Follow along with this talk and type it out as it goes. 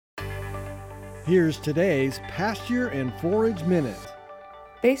Here's today's Pasture and Forage Minute.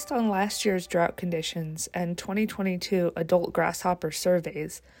 Based on last year's drought conditions and 2022 adult grasshopper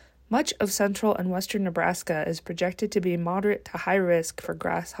surveys, much of central and western Nebraska is projected to be moderate to high risk for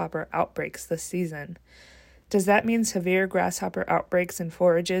grasshopper outbreaks this season. Does that mean severe grasshopper outbreaks in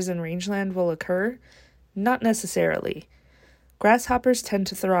forages and rangeland will occur? Not necessarily. Grasshoppers tend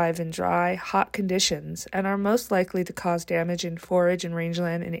to thrive in dry, hot conditions and are most likely to cause damage in forage and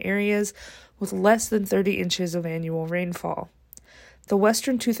rangeland in areas with less than 30 inches of annual rainfall. The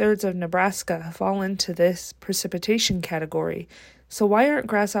western two-thirds of Nebraska fall into this precipitation category, so why aren't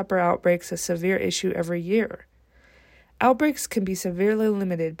grasshopper outbreaks a severe issue every year? Outbreaks can be severely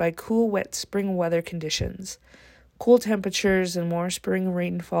limited by cool, wet spring weather conditions. Cool temperatures and more spring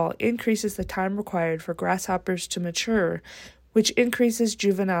rainfall increases the time required for grasshoppers to mature, which increases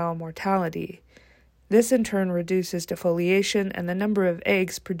juvenile mortality. This in turn reduces defoliation and the number of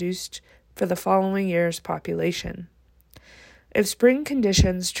eggs produced for the following year's population. If spring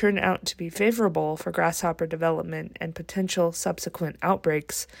conditions turn out to be favorable for grasshopper development and potential subsequent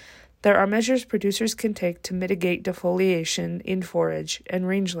outbreaks, there are measures producers can take to mitigate defoliation in forage and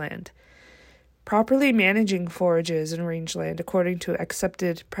rangeland. Properly managing forages and rangeland according to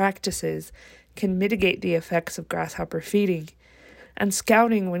accepted practices can mitigate the effects of grasshopper feeding, and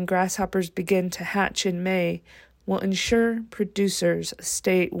scouting when grasshoppers begin to hatch in May will ensure producers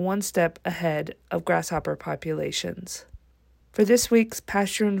stay one step ahead of grasshopper populations. For this week's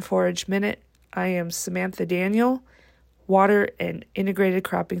Pasture and Forage Minute, I am Samantha Daniel, Water and Integrated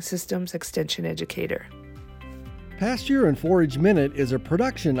Cropping Systems Extension Educator. Pasture and Forage Minute is a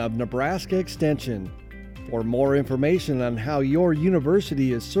production of Nebraska Extension. For more information on how your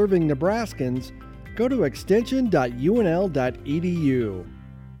university is serving Nebraskans, go to extension.unl.edu.